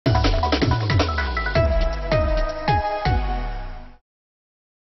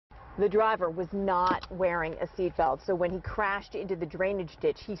The driver was not wearing a seatbelt, so when he crashed into the drainage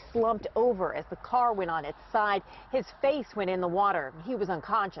ditch, he slumped over as the car went on its side. His face went in the water. He was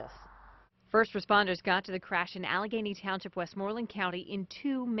unconscious. First responders got to the crash in Allegheny Township, Westmoreland County in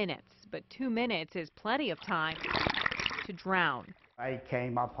 2 minutes. But 2 minutes is plenty of time to drown. I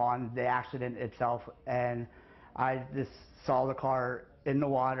came upon the accident itself, and I just saw the car in the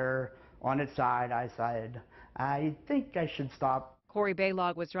water on its side. I said, I think I should stop. Corey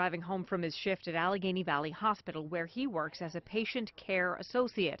Baylog was driving home from his shift at Allegheny Valley Hospital, where he works as a patient care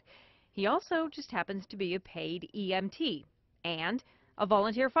associate. He also just happens to be a paid EMT and a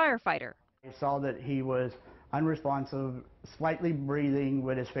volunteer firefighter. I saw that he was unresponsive, slightly breathing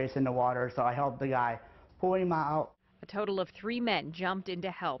with his face in the water, so I helped the guy pull him out. A total of 3 men jumped in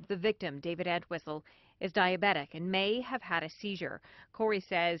to help. The victim, David Entwistle, is diabetic and may have had a seizure. Corey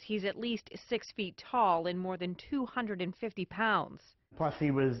says he's at least 6 feet tall and more than 250 pounds. Plus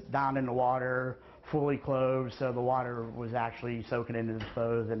he was down in the water, fully clothed, so the water was actually soaking into his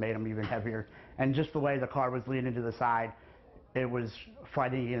clothes and made him even heavier. And just the way the car was leaning to the side, it was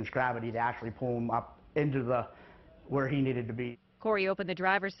fighting against gravity to actually pull him up into where he needed to be. Corey opened the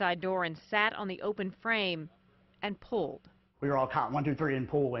driver's side door and sat on the open frame and pulled. We were all counting 1, 2, 3 and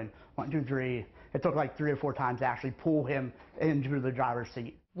pulling. 1, 2, 3. It took like 3 or 4 times to actually pull him into the driver's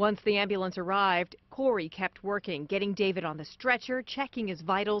seat. Once the ambulance arrived, Corey kept working, getting David on the stretcher, checking his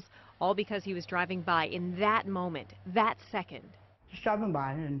vitals, all because he was driving by in that moment, that second. Just driving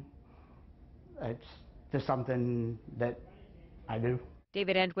by, and it's just something that I do.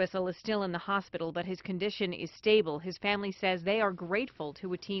 David Entwistle is still in the hospital, but his condition is stable. His family says they are grateful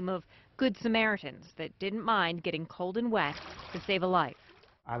to a team of good Samaritans that didn't mind getting cold and wet to save a life.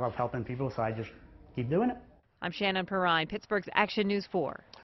 I love helping people, so I just keep doing it. I'm Shannon Perrine, Pittsburgh's Action News 4.